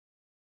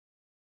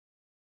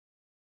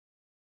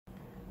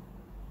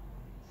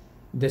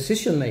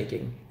decision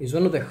making is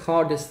one of the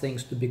hardest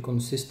things to be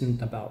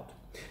consistent about.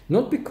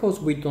 Not because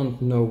we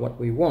don't know what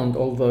we want,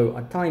 although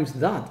at times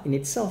that in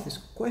itself is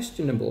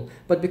questionable,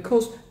 but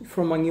because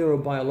from a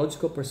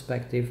neurobiological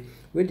perspective,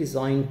 we're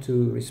designed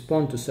to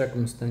respond to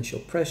circumstantial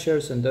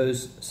pressures, and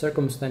those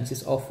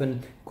circumstances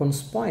often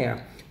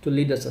conspire to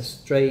lead us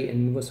astray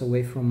and move us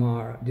away from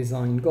our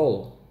designed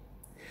goal.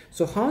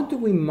 So how do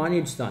we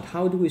manage that?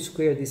 How do we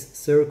square this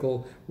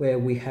circle where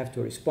we have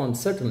to respond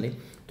certainly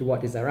to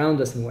what is around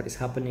us and what is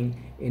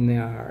happening in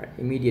our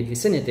immediate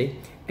vicinity,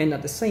 and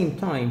at the same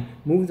time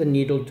move the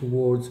needle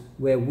towards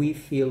where we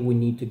feel we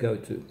need to go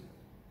to?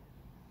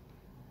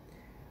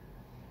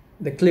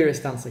 The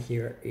clearest answer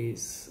here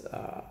is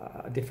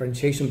a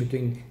differentiation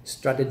between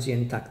strategy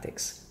and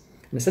tactics.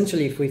 And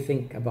essentially, if we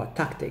think about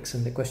tactics,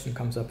 and the question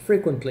comes up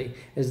frequently,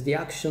 as the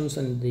actions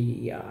and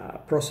the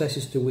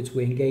processes to which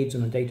we engage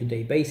on a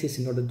day-to-day basis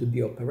in order to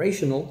be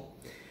operational,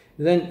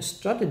 then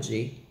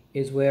strategy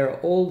is where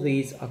all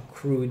these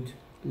accrued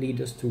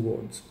lead us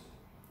towards.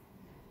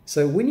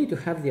 So we need to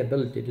have the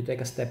ability to take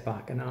a step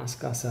back and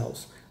ask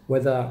ourselves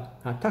whether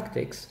our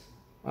tactics,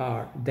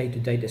 our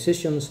day-to-day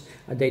decisions,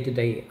 our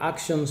day-to-day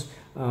actions,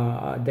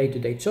 our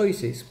day-to-day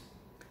choices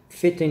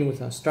fit in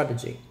with our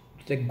strategy,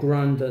 the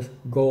grander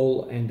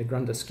goal and the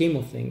grander scheme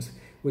of things,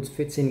 which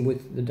fits in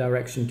with the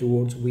direction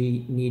towards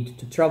we need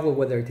to travel,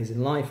 whether it is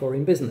in life or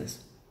in business.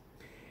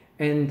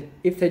 And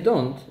if they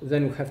don't,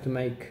 then we have to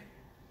make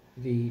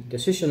the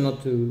decision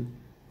not to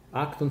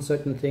act on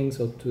certain things,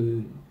 or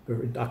to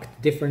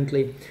act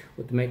differently,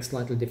 or to make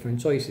slightly different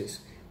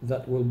choices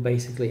that will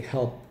basically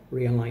help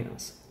realign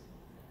us.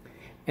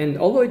 And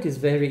although it is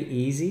very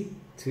easy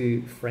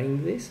to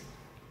frame this,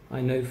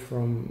 I know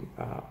from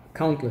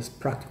countless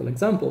practical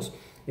examples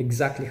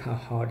exactly how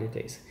hard it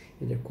is.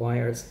 It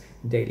requires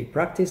daily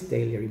practice,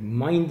 daily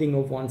reminding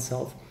of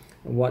oneself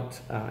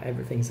what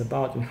everything's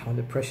about, and how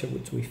the pressure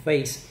which we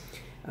face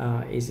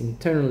is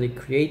internally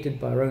created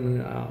by our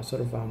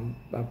own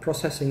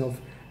processing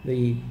of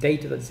the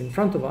data that's in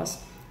front of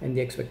us and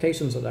the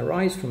expectations that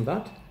arise from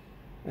that,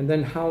 and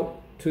then how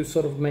to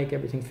sort of make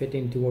everything fit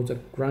in towards a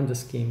grander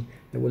scheme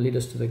that will lead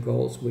us to the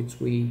goals which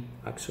we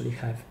actually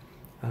have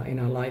in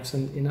our lives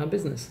and in our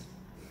business.